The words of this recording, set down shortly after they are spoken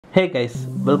Hey guys,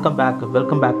 welcome back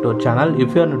to our channel.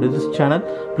 If you are new to this channel,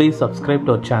 please subscribe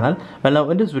to our channel. Well, now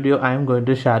in this video I am going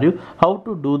to share you how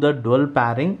to do the dual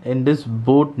pairing in this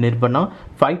Boat Nirvana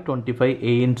 525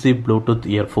 ANC Bluetooth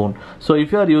earphone. So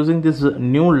if you are using this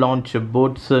new launch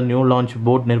Boat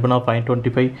Nirvana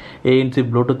 525 ANC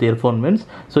Bluetooth earphone means,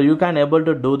 so you can able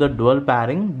to do the dual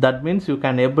pairing. That means you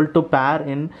can able to pair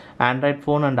in Android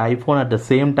phone and iPhone at the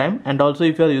same time, and also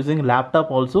if you are using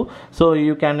laptop also, so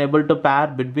you can able to pair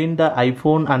between the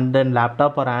iPhone and then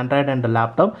laptop, or Android and the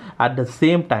laptop at the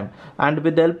same time. And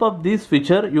with the help of this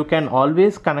feature, you can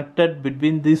always connect it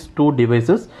between these two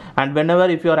devices, and whenever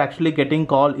if you are actually getting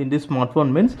call in this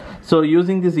smartphone means, so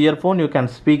using this earphone you can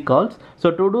speak calls.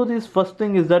 So to do this, first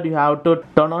thing is that you have to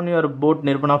turn on your Boat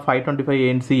Nirvana 525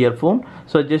 ANC earphone.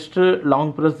 So just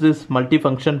long press this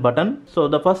multifunction button. So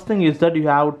the first thing is that you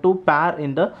have to pair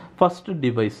in the first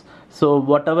device. So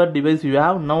whatever device you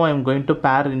have, now I am going to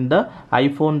pair in the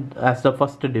iPhone as the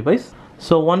first device.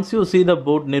 So once you see the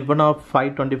Boat Nirvana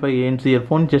 525 ANC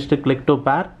earphone, just click to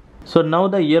pair. So now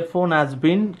the earphone has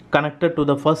been connected to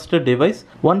the first device.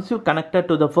 Once you connected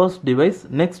to the first device,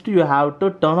 next you have to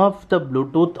turn off the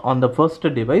Bluetooth on the first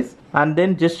device, and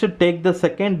then just to take the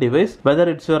second device, whether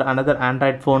it's your another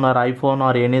Android phone or iPhone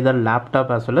or any other laptop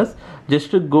as well as,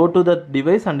 just to go to the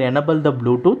device and enable the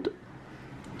Bluetooth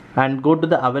and go to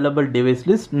the available device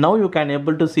list. Now you can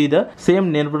able to see the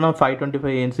same Nirvana 525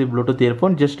 ANC Bluetooth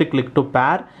earphone. Just to click to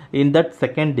pair in that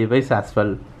second device as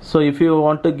well. So if you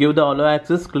want to give the allow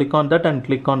access, click on that and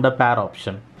click on the pair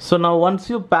option. So now once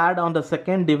you paired on the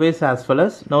second device as well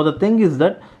as, now the thing is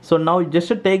that, so now just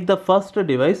to take the first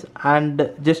device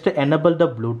and just to enable the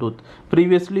Bluetooth.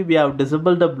 Previously we have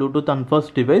disabled the Bluetooth on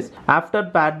first device. After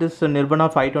pair this Nirvana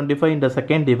 525 in the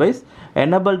second device,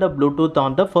 enable the Bluetooth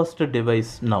on the first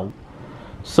device now.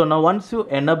 So now once you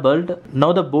enabled,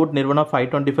 now the Boat Nirvana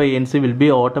 525 ANC will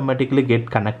be automatically get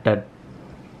connected.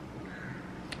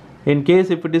 In case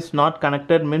if it is not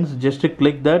connected means, just to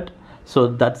click that. So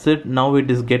that's it, now it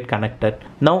is get connected.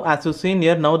 Now as you seen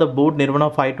here, now the Boat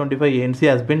Nirvana 525 ANC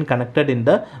has been connected in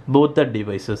the both the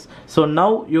devices. So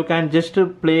now you can just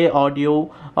play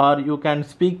audio or you can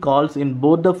speak calls in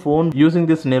both the phone using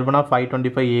this Nirvana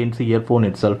 525 ANC earphone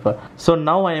itself. So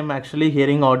now I am actually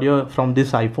hearing audio from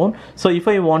this iPhone. So if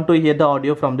I want to hear the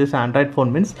audio from this Android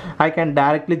phone means, I can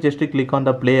directly just click on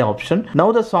the play option.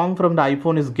 Now the song from the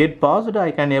iPhone is get paused.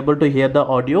 I can able to hear the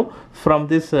audio from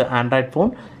this Android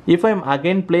phone. If I'm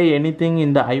again play anything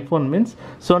in the iPhone means,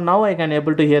 so now I can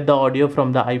able to hear the audio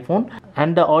from the iPhone,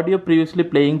 and the audio previously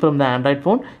playing from the Android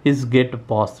phone is get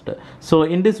paused. So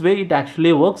in this way it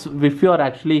actually works if you are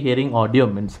actually hearing audio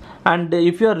means. And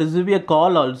if you are receiving a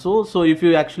call also, so if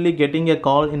you actually getting a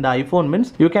call in the iPhone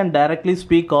means, you can directly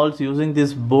speak calls using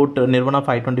this Boat Nirvana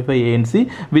 525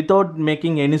 ANC without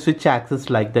making any switch access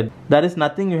like that. There is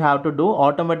nothing you have to do.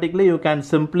 Automatically you can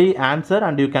simply answer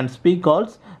and you can speak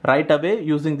calls right away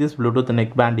using this Bluetooth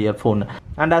neckband earphone.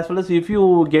 And as well as if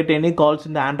you get any calls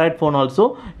in the Android phone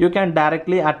also, you can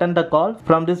directly attend the call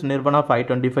from this Nirvana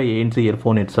 525 ANC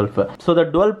earphone itself. So the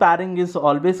dual pairing is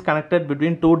always connected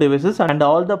between two devices, and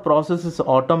all the process is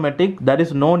automatic. There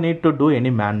is no need to do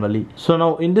any manually. So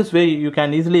now in this way you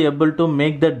can easily able to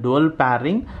make the dual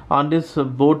pairing on this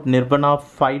Boat Nirvana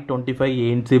 525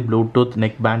 ANC Bluetooth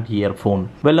neckband earphone.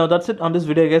 Well, now that's it on this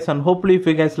video guys, and hopefully if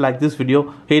you guys like this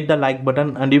video, hit the like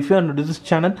button, and if you are new to this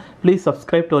channel, please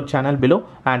subscribe to our channel below,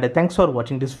 and thanks for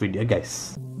watching this video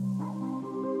guys.